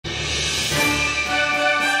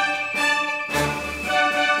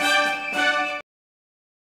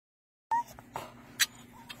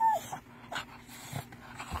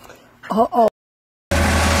Uh-oh.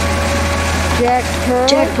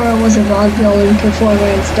 Jack Pearl was a vaudeville performer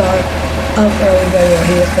and star of early rodeo.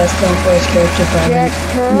 He was best known for his character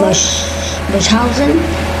Munchausen.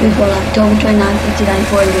 He was born October 29,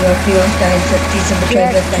 1994 in New York, New York. Died December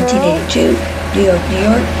 25, 1982, New York, New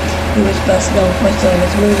York. He was best known for some of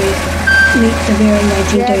his movies: Meet the Bear in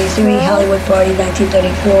 1933, Hollywood Party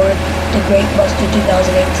 1934, The Great Buster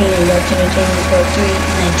 2018, and Let's Entertainment Part 3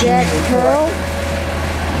 in 1994.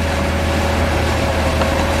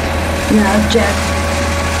 Now, Jack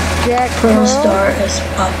Pearl star is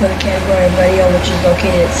off with a category of radio, which is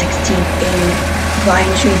located at 1680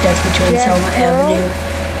 Vine Street. That's between Selma Avenue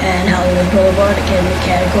and Hollywood Boulevard. Again, the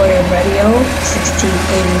category of radio, 1680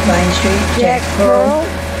 Vine Street, Jack Pearl,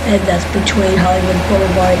 and that's between Hollywood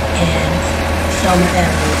Boulevard and Selma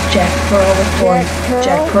Avenue. Jack Pearl was born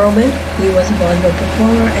Jack Perlman. He was a vaudeville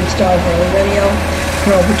performer and star of early radio.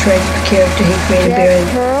 Pearl portrayed the character he created,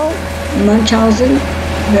 Baron Munchausen,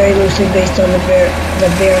 very loosely based on the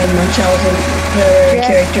Baron Munchausen literary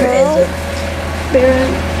character as a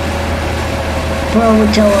Baron. Pearl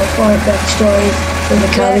would tell far-fetched stories with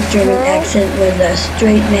a comic German accent when the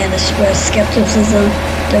straight man expressed skepticism.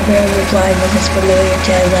 The Baron replied with his familiar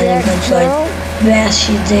tagline and punchline, "Was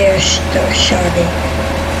ist der Schade?"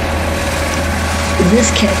 This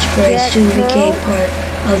catchphrase soon became part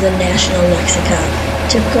of the national lexicon.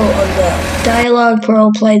 Typical of the dialogue,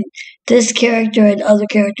 Pearl played this character and other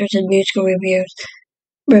characters in musical reviews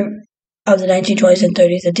of the 1920s and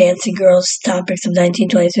 30s, The Dancing Girls, Topics of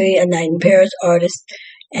 1923, A Night in Paris, Artists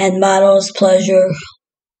and Models, Pleasure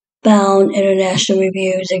Bound, International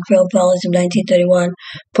Reviews, and Film Fellas of 1931,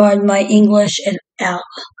 Pardon My English, and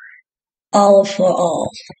All for All.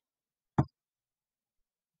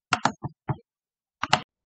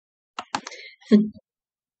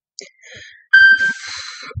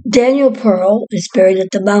 Daniel Pearl is buried at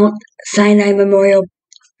the Mount Sinai Memorial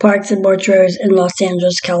Parks and Mortuaries in Los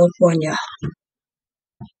Angeles, California.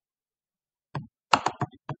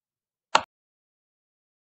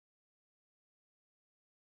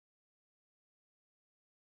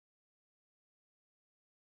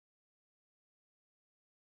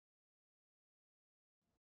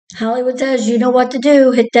 Hollywood Says, you know what to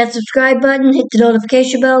do. Hit that subscribe button, hit the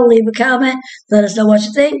notification bell, leave a comment, let us know what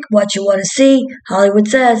you think, what you want to see. Hollywood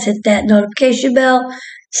Says, hit that notification bell,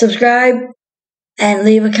 subscribe, and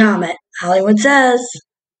leave a comment. Hollywood Says.